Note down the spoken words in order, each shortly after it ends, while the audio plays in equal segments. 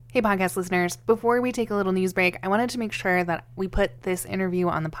Hey, podcast listeners. Before we take a little news break, I wanted to make sure that we put this interview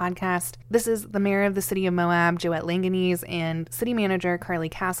on the podcast. This is the mayor of the city of Moab, Joette Langenese, and city manager Carly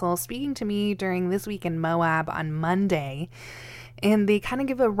Castle speaking to me during This Week in Moab on Monday. And they kind of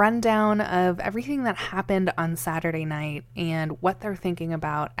give a rundown of everything that happened on Saturday night and what they're thinking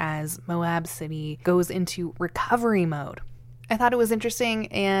about as Moab City goes into recovery mode. I thought it was interesting,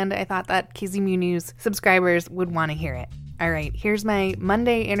 and I thought that KZMU News subscribers would want to hear it. All right, here's my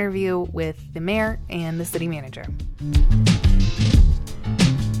Monday interview with the mayor and the city manager.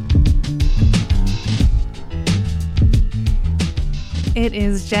 It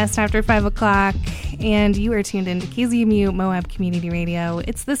is just after 5 o'clock, and you are tuned into KZMU Moab Community Radio.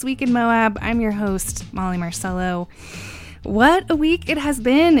 It's This Week in Moab. I'm your host, Molly Marcello. What a week it has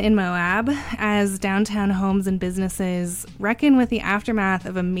been in Moab as downtown homes and businesses reckon with the aftermath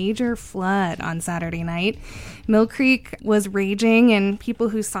of a major flood on Saturday night. Mill Creek was raging, and people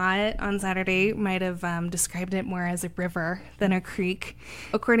who saw it on Saturday might have described it more as a river than a creek.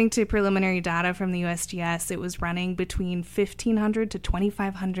 According to preliminary data from the USGS, it was running between 1,500 to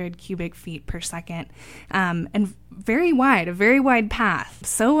 2,500 cubic feet per second, and a very wide path.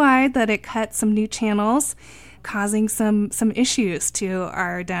 So wide that it cut some new channels, causing some issues to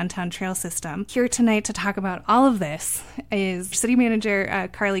our downtown trail system. Here tonight to talk about all of this is City Manager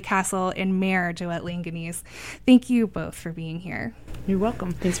Carly Castle and Mayor Joette Langenese. Thank you both for being here. You're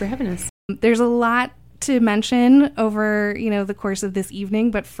welcome. Thanks for having us. There's a lot to mention over, the course of this evening,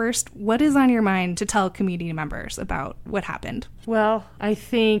 but first, what is on your mind to tell community members about what happened? Well, I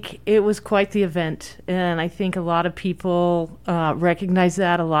think it was quite the event, and I think a lot of people recognize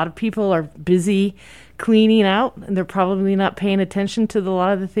that. A lot of people are busy cleaning out, and they're probably not paying attention to a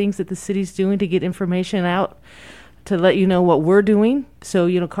lot of the things that the city's doing to get information out to let you know what we're doing.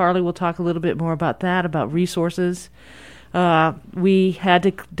 So, Carly will talk a little bit more about that, about resources. We had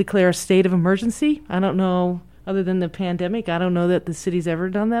to declare a state of emergency. I don't know, other than the pandemic, I don't know that the city's ever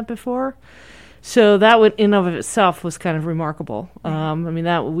done that before. So that would, in of itself, was kind of remarkable.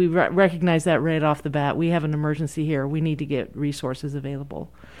 That we recognize that right off the bat. We have an emergency here. We need to get resources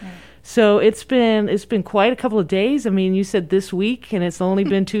available. Right. So it's been quite a couple of days. You said this week, and it's only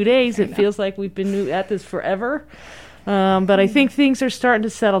been 2 days. It feels like we've been at this forever. But I think things are starting to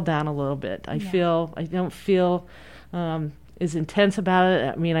settle down a little bit. I don't feel as intense about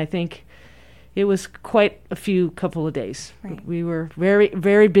it. I think it was quite a couple of days. Right. We were very,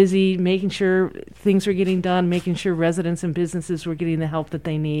 very busy making sure things were getting done, making sure residents and businesses were getting the help that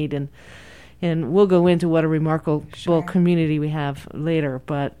they need. And we'll go into what a remarkable community we have later.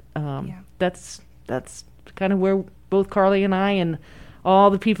 But that's kind of where both Carly and I and all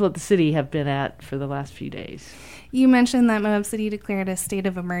the people at the city have been at for the last few days. You mentioned that Moab City declared a state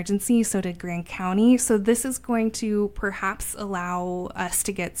of emergency, so did Grand County. So this is going to perhaps allow us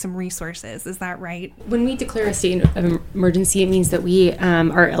to get some resources. Is that right? When we declare a state of emergency, it means that we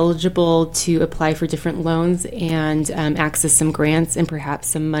are eligible to apply for different loans and access some grants and perhaps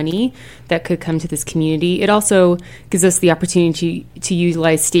some money that could come to this community. It also gives us the opportunity to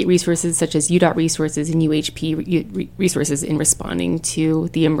utilize state resources such as UDOT resources and UHP resources in responding to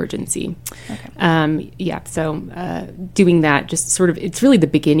the emergency. Okay. Doing that it's really the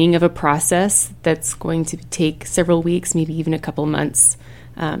beginning of a process that's going to take several weeks, maybe even a couple months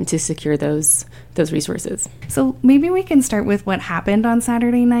to secure those resources. So maybe we can start with what happened on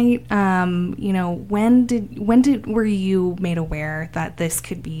Saturday night. When were you made aware that this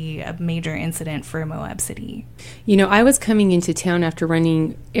could be a major incident for Moab City? I was coming into town after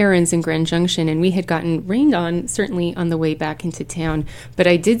running errands in Grand Junction, and we had gotten rained on, certainly on the way back into town. But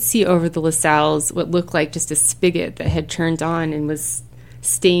I did see over the LaSalle's what looked like just a spigot that had turned on and was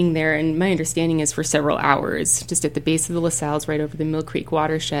staying there, and my understanding is for several hours, just at the base of the LaSalle's right over the Mill Creek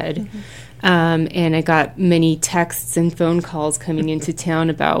watershed. Mm-hmm. And I got many texts and phone calls coming into town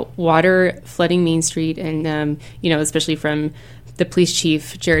about water flooding Main Street, and, especially from the police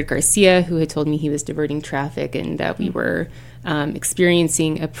chief, Jared Garcia, who had told me he was diverting traffic and that we were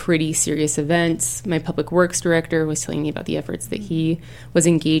experiencing a pretty serious event. My public works director was telling me about the efforts that he was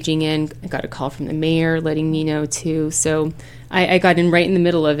engaging in. I got a call from the mayor letting me know too. So I got in right in the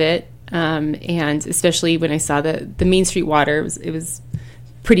middle of it. And especially when I saw the Main Street water, it was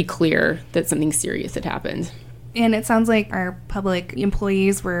pretty clear that something serious had happened. And it sounds like our public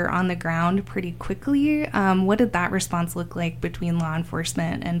employees were on the ground pretty quickly. What did that response look like between law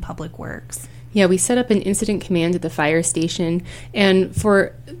enforcement and public works? Yeah, we set up an incident command at the fire station, and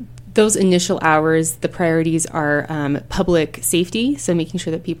for those initial hours, the priorities are public safety, so making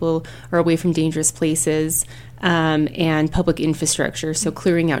sure that people are away from dangerous places, and public infrastructure. So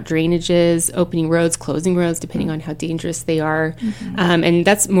clearing out drainages, opening roads, closing roads, depending on how dangerous they are. And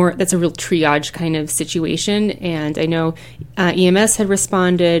that's a real triage kind of situation. And I know EMS had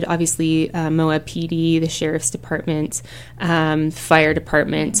responded, obviously Moab PD, the Sheriff's Department, Fire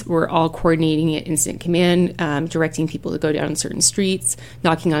Department were all coordinating at Incident Command, directing people to go down certain streets,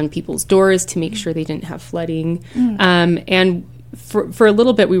 knocking on people's doors to make sure they didn't have flooding. And for a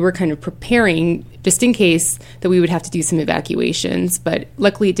little bit, we were kind of preparing just in case that we would have to do some evacuations. But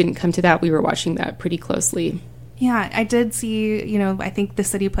luckily, it didn't come to that. We were watching that pretty closely. Yeah, I did see, I think the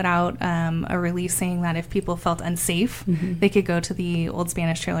city put out a release saying that if people felt unsafe, they could go to the Old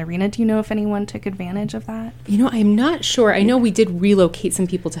Spanish Trail Arena. Do you know if anyone took advantage of that? I'm not sure. I know we did relocate some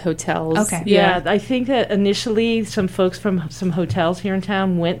people to hotels. Okay. Yeah, I think that initially some folks from some hotels here in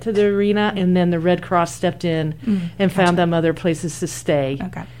town went to the arena, and then the Red Cross stepped in and found them other places to stay.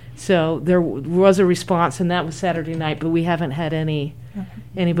 Okay. So there was a response, and that was Saturday night, but we haven't had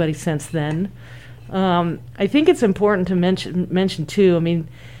anybody since then. I think it's important to mention too. I mean,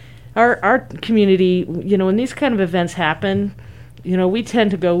 our community, when these kind of events happen, we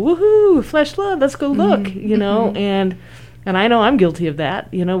tend to go, woohoo, flesh love, let's go look, and I know I'm guilty of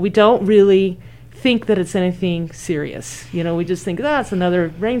that. We don't really think that it's anything serious. We just think, it's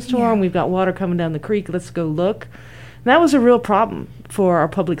another rainstorm. We've got water coming down the creek. Let's go look. And that was a real problem for our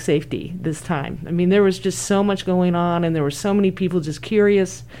public safety this time. I mean, there was just so much going on, and there were so many people just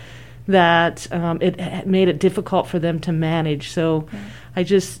curious that it made it difficult for them to manage. So I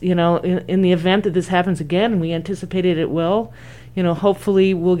just, in the event that this happens again, and we anticipated it will,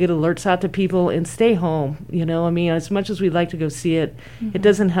 hopefully we'll get alerts out to people and stay home. As much as we'd like to go see it, it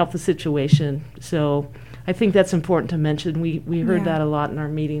doesn't help the situation. So I think that's important to mention. We heard that a lot in our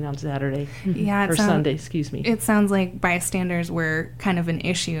meeting on Saturday. Or Sunday, excuse me. It sounds like bystanders were kind of an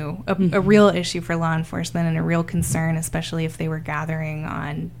issue, a real issue for law enforcement, and a real concern, especially if they were gathering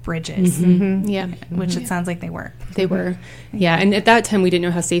on bridges. Yeah. Which it sounds like they were. They were. Yeah. And at that time, we didn't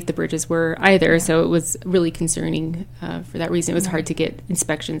know how safe the bridges were either. So it was really concerning for that reason. It was hard to get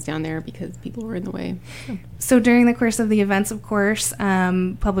inspections down there because people were in the way. So during the course of the events, of course,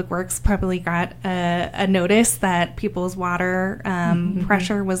 Public Works probably got a notice that people's water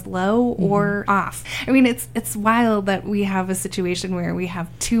pressure was low or off. I mean, it's wild that we have a situation where we have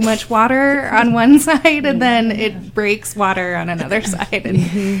too much water on one side and then it breaks water on another side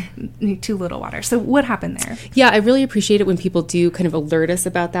and too little water. So what happened there? Yeah, I really appreciate it when people do kind of alert us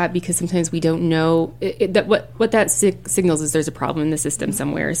about that, because sometimes we don't know that what that signals is there's a problem in the system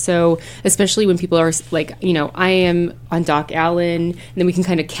somewhere. So especially when people are like, I am on Dock Allen, and then we can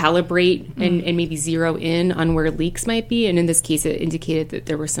kind of calibrate and maybe zero in on where leaks might be. And in this case, it indicated that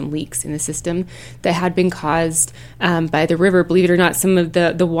there were some leaks in the system that had been caused by the river. Believe it or not, some of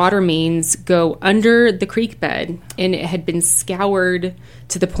the water mains go under the creek bed, and it had been scoured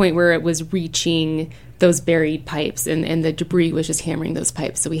to the point where it was reaching those buried pipes, and the debris was just hammering those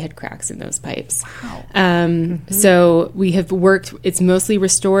pipes. So we had cracks in those pipes. Wow. So we have worked, it's mostly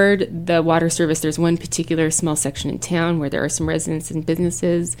restored. The water service, there's one particular small section in town where there are some residents and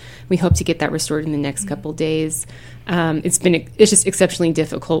businesses. We hope to get that restored in the next couple days. It's just exceptionally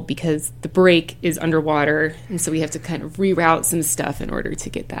difficult because the break is underwater, and so we have to kind of reroute some stuff in order to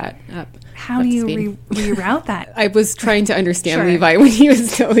get that up. How do you reroute that? I was trying to understand Levi when he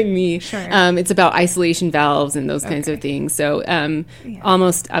was telling me. Sure. It's about isolation valves and those kinds of things. So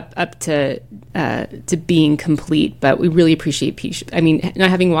almost up to being complete, but we really appreciate not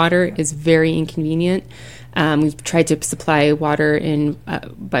having water is very inconvenient. We've tried to supply water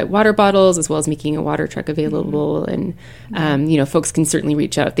by water bottles, as well as making a water truck available. And, folks can certainly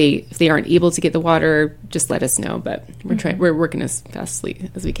reach out. If they aren't able to get the water, just let us know. But we're working as fastly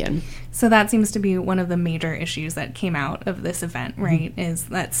as we can. So that seems to be one of the major issues that came out of this event, right? Is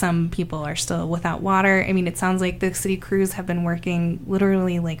that some people are still without water. I mean, it sounds like the city crews have been working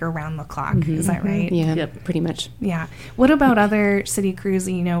literally like around the clock. Is that right? Yeah, pretty much. Yeah. What about other city crews,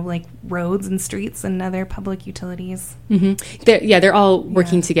 like roads and streets and other public utilities? They're all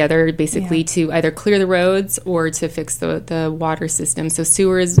working together basically to either clear the roads or to fix the water system. So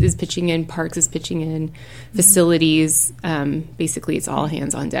sewers is pitching in, parks is pitching in, facilities. Basically, it's all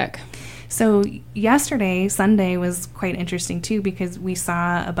hands on deck. So yesterday, Sunday, was quite interesting too, because we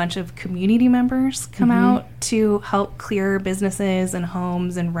saw a bunch of community members come out to help clear businesses and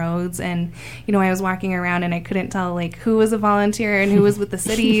homes and roads. And, I was walking around and I couldn't tell who was a volunteer and who was with the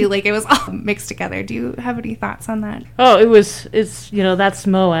city. It was all mixed together. Do you have any thoughts on that? Oh, it's that's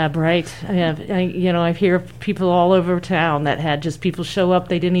Moab, right? I hear people all over town that had just people show up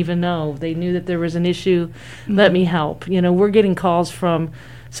they didn't even know. They knew that there was an issue. Let me help. We're getting calls from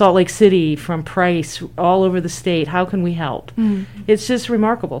Salt Lake City, from Price, all over the state. How can we help? It's just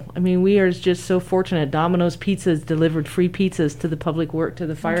remarkable. I mean, we are just so fortunate. Domino's Pizzas delivered free pizzas to the to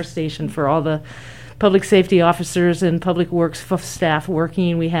the fire station for all the public safety officers and public works staff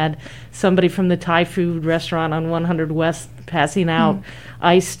working. We had somebody from the Thai food restaurant on 100 West passing out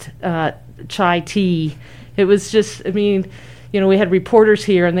iced chai tea. It was just, I mean, we had reporters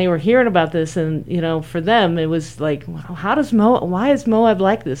here and they were hearing about this, and, for them it was like, why is Moab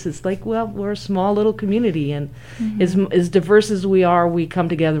like this? It's like, well, we're a small little community, and as diverse as we are, we come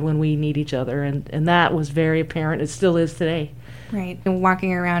together when we need each other, and that was very apparent. It still is today. Right. And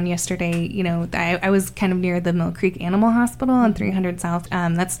walking around yesterday, I was kind of near the Mill Creek Animal Hospital on 300 South.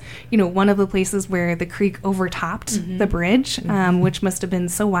 That's, one of the places where the creek overtopped the bridge, which must have been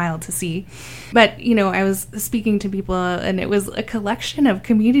so wild to see. But, I was speaking to people, and it was a collection of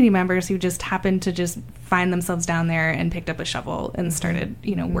community members who just happened to just find themselves down there and picked up a shovel and started,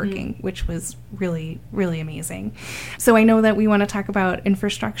 working, which was really, really amazing. So I know that we want to talk about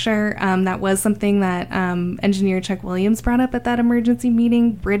infrastructure. That was something that engineer Chuck Williams brought up at that emergency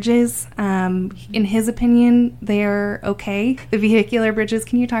meeting. Bridges, in his opinion, they're okay. The vehicular bridges,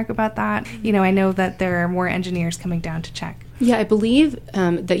 can you talk about that? I know that there are more engineers coming down to check. Yeah, I believe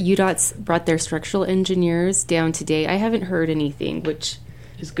that UDOT's brought their structural engineers down today. I haven't heard anything, which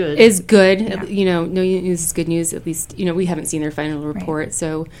is good. Yeah. No news is good news. At least, we haven't seen their final report. Right.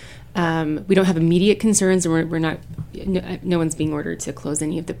 So we don't have immediate concerns, and we're not, no one's being ordered to close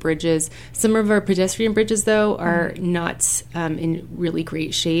any of the bridges. Some of our pedestrian bridges, though, are not in really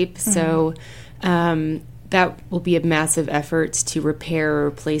great shape. So that will be a massive effort to repair or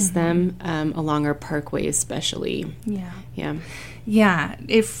replace them along our parkway especially. Yeah. Yeah,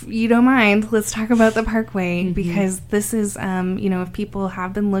 if you don't mind, let's talk about the Parkway, because this is, if people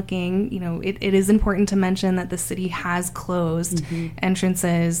have been looking, it is important to mention that the city has closed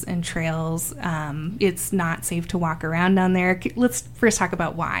entrances and trails. It's not safe to walk around down there. Let's first talk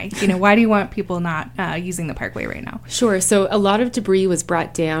about why. Why do you want people not using the Parkway right now? Sure. So a lot of debris was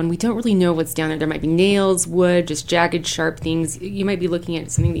brought down. We don't really know what's down there. There might be nails, wood, just jagged, sharp things. You might be looking at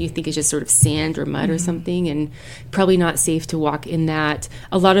something that you think is just sort of sand or mud or something, and probably not safe to walk in that.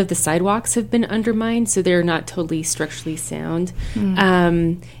 A lot of the sidewalks have been undermined, so they're not totally structurally sound.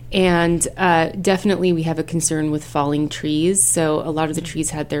 And definitely we have a concern with falling trees. So a lot of the trees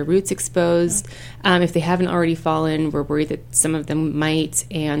had their roots exposed. If they haven't already fallen, we're worried that some of them might,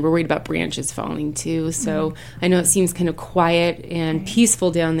 and we're worried about branches falling too. So I know it seems kind of quiet and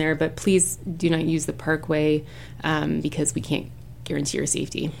peaceful down there, but please do not use the Parkway because we can't guarantee your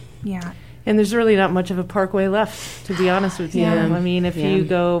safety. Yeah. And there's really not much of a parkway left, to be honest with you. I mean, if you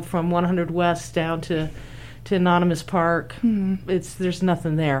go from 100 West down to Anonymous Park, there's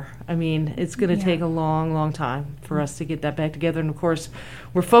nothing there. I mean, it's going to take a long, long time for us to get that back together. And, of course,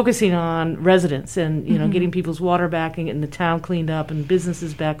 we're focusing on residents and, getting people's water back and getting the town cleaned up and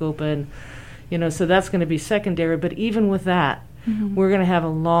businesses back open. So that's going to be secondary. But even with that, we're going to have a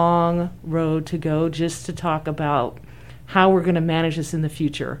long road to go just to talk about how we're going to manage this in the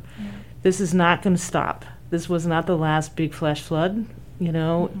future. This is not going to stop. This was not the last big flash flood.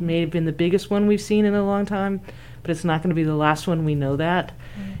 It may have been the biggest one we've seen in a long time, but it's not going to be the last one. We know that.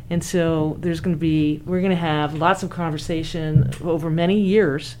 And so we're going to have lots of conversation over many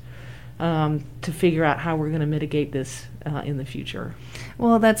years to figure out how we're going to mitigate this in the future.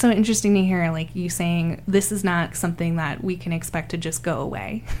 Well, that's so interesting to hear, like you saying, this is not something that we can expect to just go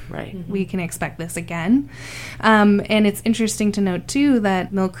away. Right. We can expect this again. And it's interesting to note, too,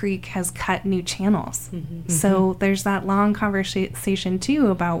 that Mill Creek has cut new channels. So there's that long conversation, too,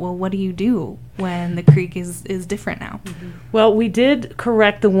 about, well, what do you do when the creek is different now? Well, we did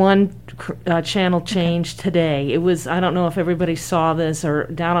correct the one channel change today. It was, I don't know if everybody saw this, or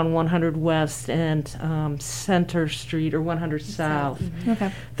down on 100 West and Center Street or 100 South.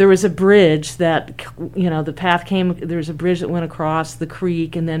 Okay. There was a bridge that, the path there was a bridge that went across the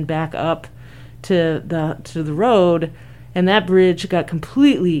creek and then back up to the road, and that bridge got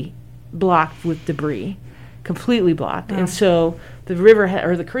completely blocked with debris. Completely blocked. And so the river,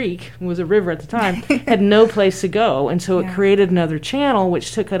 or the creek, was a river at the time, had no place to go. And so it created another channel,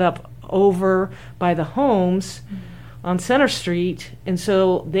 which took it up over by the homes on Center Street. And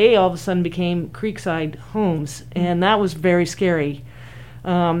so they all of a sudden became creekside homes. And that was very scary.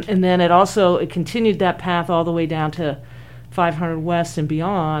 And then it continued that path all the way down to 500 West and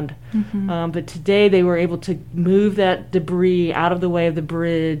beyond. But today they were able to move that debris out of the way of the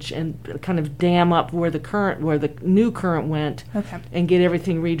bridge and kind of dam up where the new current went, and get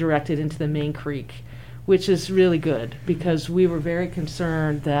everything redirected into the main creek, which is really good, because we were very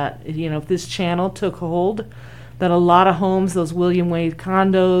concerned that, if this channel took hold, that a lot of homes, those William Wade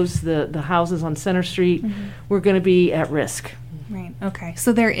condos, the houses on Center Street, were going to be at risk. Right. Okay.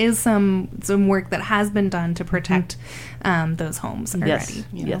 So there is some work that has been done to protect those homes already. Yes.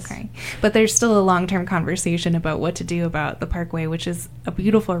 Yes. Okay. But there's still a long-term conversation about what to do about the Parkway, which is a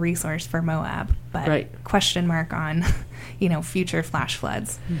beautiful resource for Moab, but Right. question mark on, future flash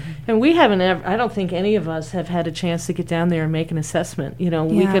floods. And we haven't ever, I don't think any of us have had a chance to get down there and make an assessment. We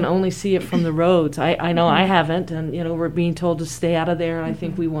Yeah. can only see it from the roads. I know I haven't, and, we're being told to stay out of there, and I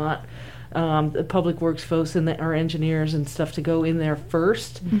think we want the public works folks and our engineers and stuff to go in there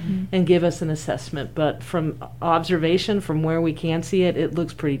first and give us an assessment. But from observation, from where we can see it, it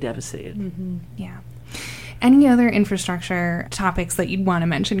looks pretty devastated. Yeah. Any other infrastructure topics that you'd want to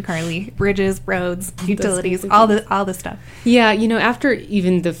mention, Carly? Bridges, roads, utilities, all the stuff. Yeah, after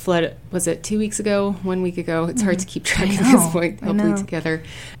even the flood, was it 2 weeks ago, 1 week ago? It's hard to keep track I at know, this point, I hopefully know. together.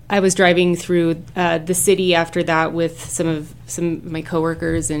 I was driving through the city after that with some of my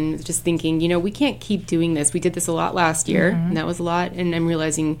coworkers and just thinking, we can't keep doing this. We did this a lot last year, and that was a lot, and I'm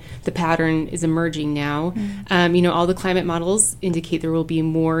realizing the pattern is emerging now. All the climate models indicate there will be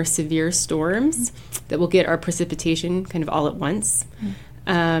more severe storms that will get our precipitation kind of all at once.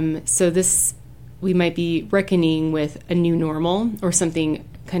 So we might be reckoning with a new normal or something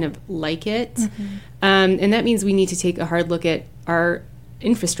kind of like it. And that means we need to take a hard look at our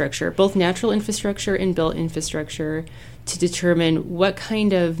infrastructure, both natural infrastructure and built infrastructure, to determine what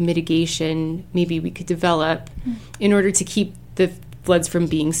kind of mitigation maybe we could develop in order to keep the floods from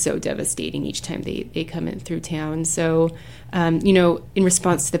being so devastating each time they come in through town. So, in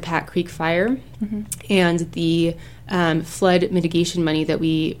response to the Pat Creek fire and the flood mitigation money that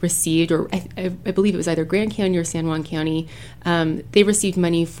we received, or I believe it was either Grand County or San Juan County, they received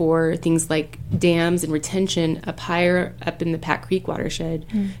money for things like dams and retention up higher up in the Pat Creek watershed,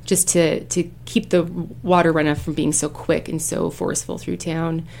 just to keep the water runoff from being so quick and so forceful through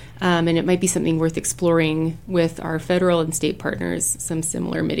town. And it might be something worth exploring with our federal and state partners, some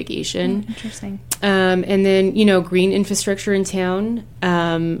similar mitigation. Interesting. And then, green infrastructure in town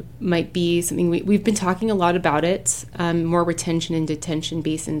might be something we've been talking a lot about it. More retention and detention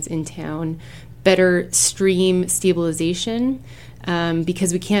basins in town, better stream stabilization,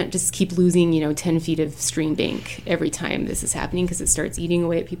 because we can't just keep losing, 10 feet of stream bank every time this is happening, because it starts eating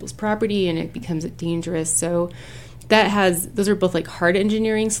away at people's property and it becomes dangerous. So those are both like hard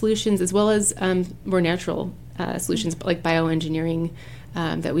engineering solutions as well as more natural solutions, like bioengineering,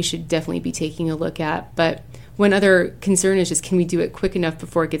 that we should definitely be taking a look at. But one other concern is just, can we do it quick enough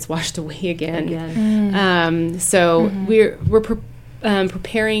before it gets washed away again? We're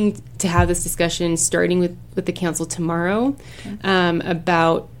preparing to have this discussion, starting with the council tomorrow,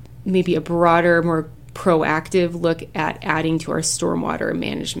 about maybe a broader, more proactive look at adding to our stormwater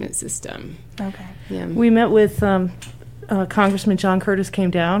management system. Okay. Yeah. We met with Congressman John Curtis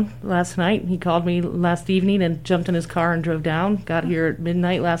came down last night. He called me last evening and jumped in his car and drove down. Got here at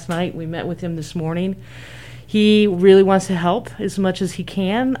midnight last night. We met with him this morning. He really wants to help as much as he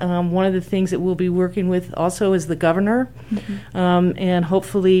can. One of the things that we'll be working with also is the governor, and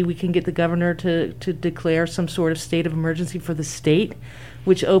hopefully we can get the governor to declare some sort of state of emergency for the state,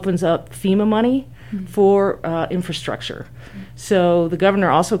 which opens up FEMA money for infrastructure. So the governor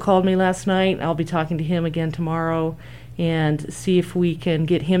also called me last night. I'll be talking to him again tomorrow and see if we can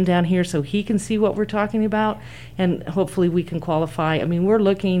get him down here so he can see what we're talking about, and hopefully we can qualify. I mean, we're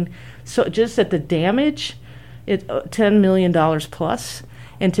looking just at the damage, $10 million plus,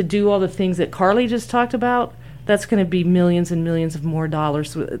 and to do all the things that Carly just talked about, that's going to be millions and millions of more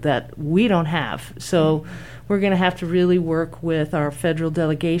dollars that we don't have. So we're going to have to really work with our federal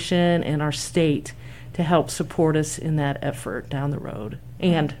delegation and our state to help support us in that effort down the road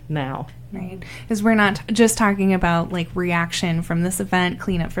and now. Right. Because we're not just talking about like reaction from this event,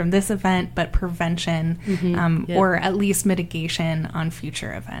 cleanup from this event, but prevention, or at least mitigation on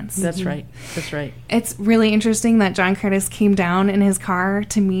future events. That's right. That's right. It's really interesting that John Curtis came down in his car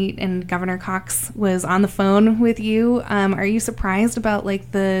to meet, and Governor Cox was on the phone with you. Are you surprised about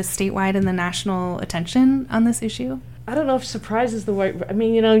like the statewide and the national attention on this issue? I don't know if surprise is the right. I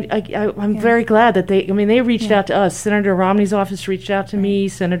mean, I'm very glad that they reached out to us. Senator Romney's office reached out to me.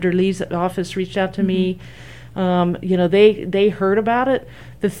 Senator Lee's office reached out to me. They heard about it.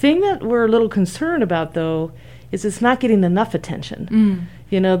 The thing that we're a little concerned about, though, is it's not getting enough attention.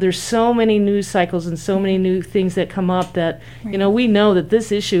 There's so many news cycles and so many new things that come up that, we know that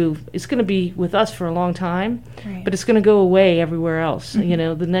this issue is going to be with us for a long time, but it's going to go away everywhere else.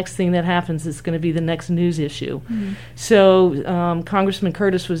 The next thing that happens is going to be the next news issue. So Congressman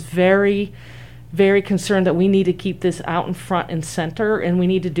Curtis was very very concerned that we need to keep this out in front and center, and we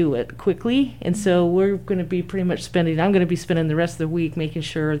need to do it quickly. And so we're going to be pretty much I'm going to be spending the rest of the week making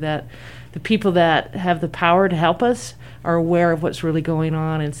sure that the people that have the power to help us are aware of what's really going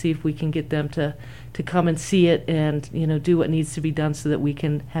on, and see if we can get them to come and see it and, do what needs to be done so that we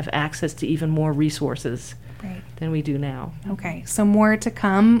can have access to even more resources than we do now. Okay, so more to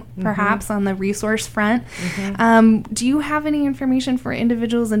come, perhaps, on the resource front. Do you have any information for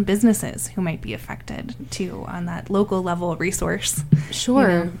individuals and businesses who might be affected, too, on that local level resource?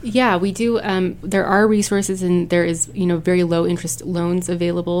 Sure. Yeah, we do. There are resources, and there is, very low interest loans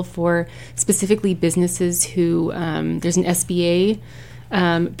available for specifically businesses who, there's an SBA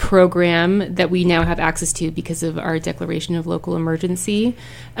program that we now have access to because of our declaration of local emergency.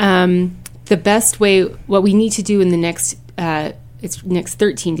 The best way, what we need to do in the next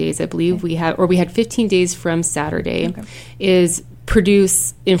 13 days, I believe we had 15 days from Saturday, is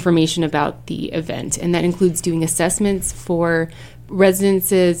produce information about the event, and that includes doing assessments for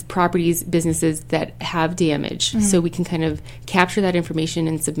residences, properties, businesses that have damage. So we can kind of capture that information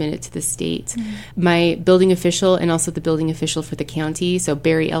and submit it to the state. My building official and also the building official for the county, so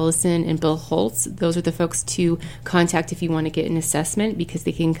Barry Ellison and Bill Holtz, those are the folks to contact if you want to get an assessment, because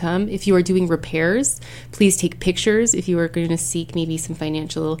they can come. If you are doing repairs, please take pictures if you are going to seek maybe some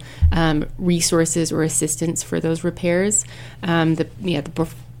financial resources or assistance for those repairs.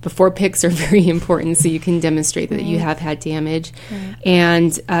 Before pics are very important, so you can demonstrate that you have had damage.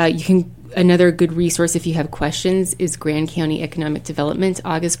 And another good resource if you have questions is Grand County Economic Development.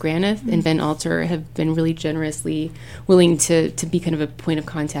 August Granith and Ben Alter have been really generously willing to be kind of a point of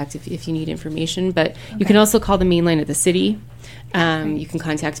contact if you need information. But you can also call the main line at the city. You can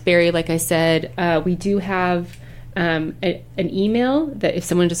contact Barry, like I said. We do have an email that if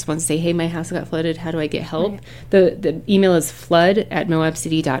someone just wants to say, hey, my house got flooded, how do I get help? The email is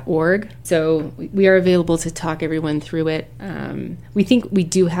flood@moabcity.org. So we are available to talk everyone through it. We think we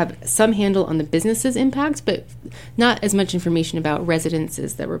do have some handle on the business's impact, but not as much information about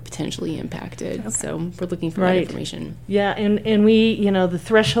residences that were potentially impacted. So we're looking for that information. Yeah, and we, the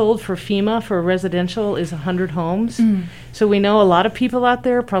threshold for FEMA for residential is 100 homes. So we know a lot of people out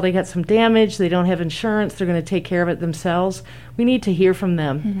there probably got some damage. They don't have insurance. They're going to take care of it themselves. We need to hear from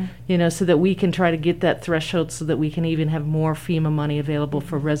them, so that we can try to get that threshold so that we can even have more FEMA money available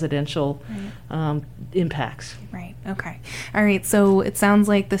for residential impacts. Right. Okay. All right. So it sounds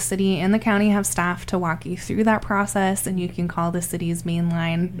like the city and the county have staff to walk you through that process, and you can call the city's main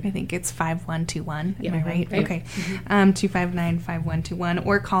line. I think it's 5121. Am I right? Okay. 259-5121,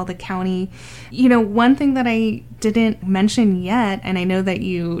 or call the county. One thing that I didn't mention yet, and I know that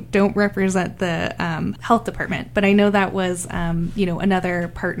you don't represent the health department, but I know that was another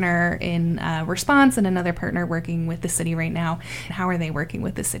partner in response and another partner working with the city right now. How are they working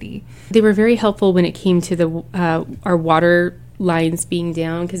with the city? They were very helpful when it came to the our water lines being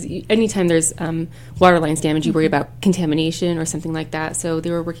down, because anytime there's water lines damage, you worry about contamination or something like that. So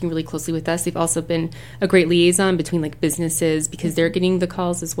they were working really closely with us. They've also been a great liaison between businesses, because they're getting the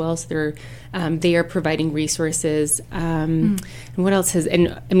calls as well. So they are providing resources. And what else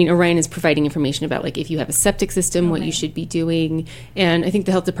Orion is providing information about if you have a septic system, what you should be doing. And I think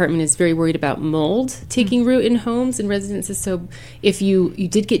the health department is very worried about mold taking root in homes and residences. So if you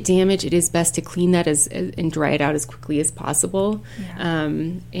did get damage, it is best to clean that and dry it out as quickly as possible.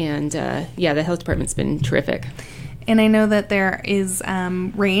 The health department's been terrific. And I know that there is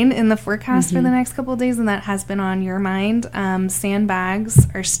rain in the forecast for the next couple of days, and that has been on your mind. Sandbags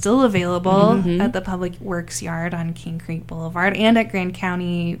are still available at the Public Works Yard on King Creek Boulevard and at Grand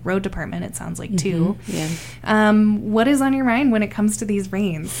County Road Department, it sounds like, too. Yeah. What is on your mind when it comes to these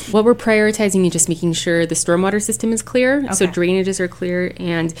rains? What we're prioritizing is just making sure the stormwater system is clear, so drainages are clear,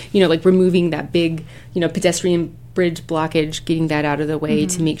 and, removing that big, pedestrian bridge blockage, getting that out of the way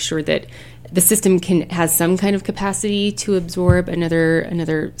to make sure that the system has some kind of capacity to absorb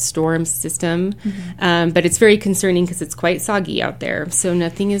another storm system. But it's very concerning because it's quite soggy out there, so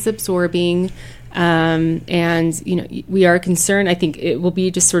nothing is absorbing. We are concerned. I think it will be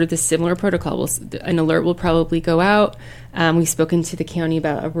just sort of the similar protocol. An alert will probably go out. We've spoken to the county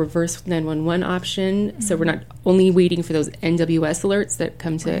about a reverse 911 option, so we're not only waiting for those NWS alerts that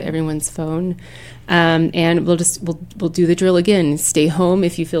come to everyone's phone. And we'll do the drill again. Stay home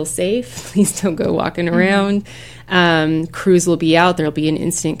if you feel safe. Please don't go walking around. Crews will be out. There'll be an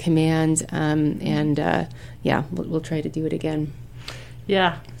instant command, we'll try to do it again.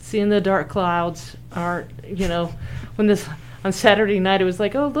 Yeah. Seeing the dark clouds aren't, when this on Saturday night, it was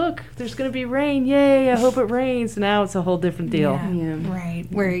like, oh, look, there's going to be rain. Yay, I hope it rains. Now it's a whole different deal. Yeah. Right,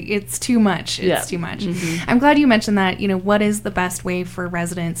 where it's too much. It's too much. Mm-hmm. I'm glad you mentioned that. What is the best way for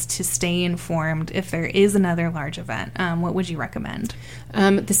residents to stay informed if there is another large event? What would you recommend?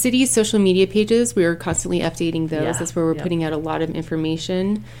 The city's social media pages, we are constantly updating those. Yeah. That's where we're putting out a lot of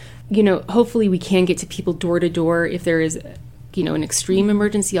information. Hopefully we can get to people door to door if there is an extreme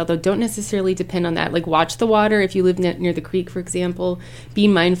emergency, although don't necessarily depend on that. Like, watch the water if you live near the creek, for example. Be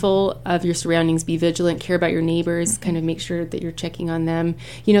mindful of your surroundings. Be vigilant. Care about your neighbors. Kind of make sure that you're checking on them.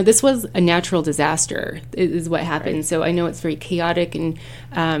 This was a natural disaster is what happened. Right. So I know it's very chaotic and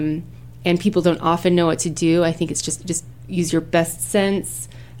people don't often know what to do. I think it's just use your best sense.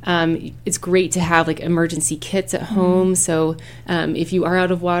 It's great to have emergency kits at home. So if you are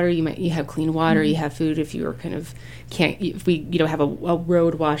out of water, you have clean water, you have food. If you are if we have a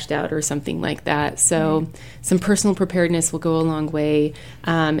road washed out or something like that. So some personal preparedness will go a long way.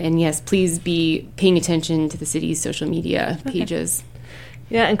 And yes, please be paying attention to the city's social media pages.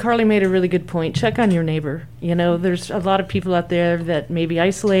 Yeah, and Carly made a really good point. Check on your neighbor. There's a lot of people out there that may be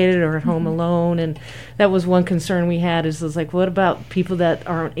isolated or at home alone, and that was one concern we had is what about people that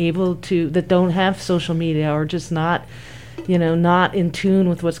aren't able to, that don't have social media or just not in tune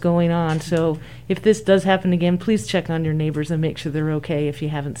with what's going on. So if this does happen again, please check on your neighbors and make sure they're okay if you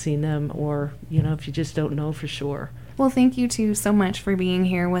haven't seen them or, if you just don't know for sure. Well, thank you two so much for being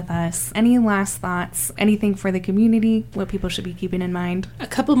here with us. Any last thoughts? Anything for the community? What people should be keeping in mind? A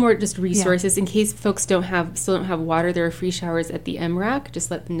couple more just resources in case folks still don't have water. There are free showers at the MRAC. Just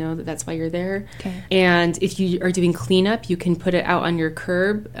let them know that that's why you're there. Okay. And if you are doing cleanup, you can put it out on your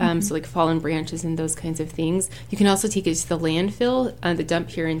curb, so fallen branches and those kinds of things. You can also take it to the landfill, the dump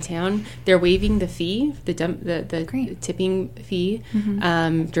here in town. They're waiving the fee, the tipping fee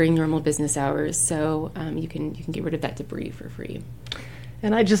during normal business hours. So you can get rid of that debris for free.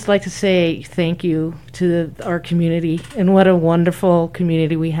 And I'd just like to say thank you to our community, and what a wonderful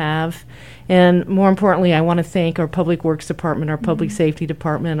community we have. And more importantly, I want to thank our Public Works Department, our Public Safety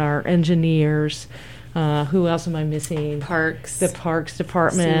Department, our engineers. Who else am I missing? Parks. The Parks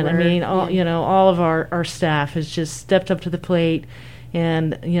Department. Sewer. All of our staff has just stepped up to the plate.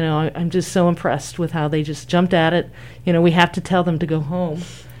 And, I'm just so impressed with how they just jumped at it. We have to tell them to go home,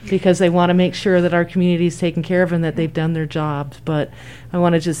 because they want to make sure that our community is taken care of and that they've done their jobs. But I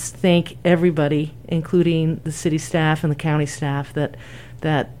want to just thank everybody, including the city staff and the county staff,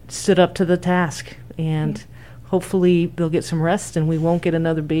 that stood up to the task. And hopefully they'll get some rest and we won't get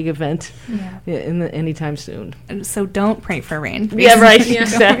another big event anytime soon. So don't pray for rain. Yeah, right.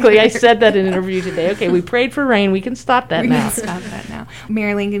 Exactly. I said that in an interview today. Okay, we prayed for rain. We can stop that now. Stop that now.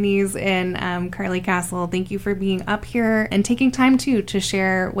 Mayor Langanese and Carly Castle, thank you for being up here and taking time, too, to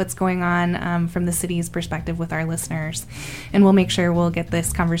share what's going on from the city's perspective with our listeners. And we'll make sure we'll get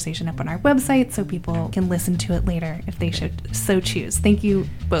this conversation up on our website so people can listen to it later if they should so choose. Thank you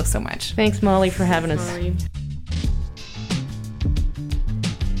both so much. Thanks, Molly, for having us. Molly.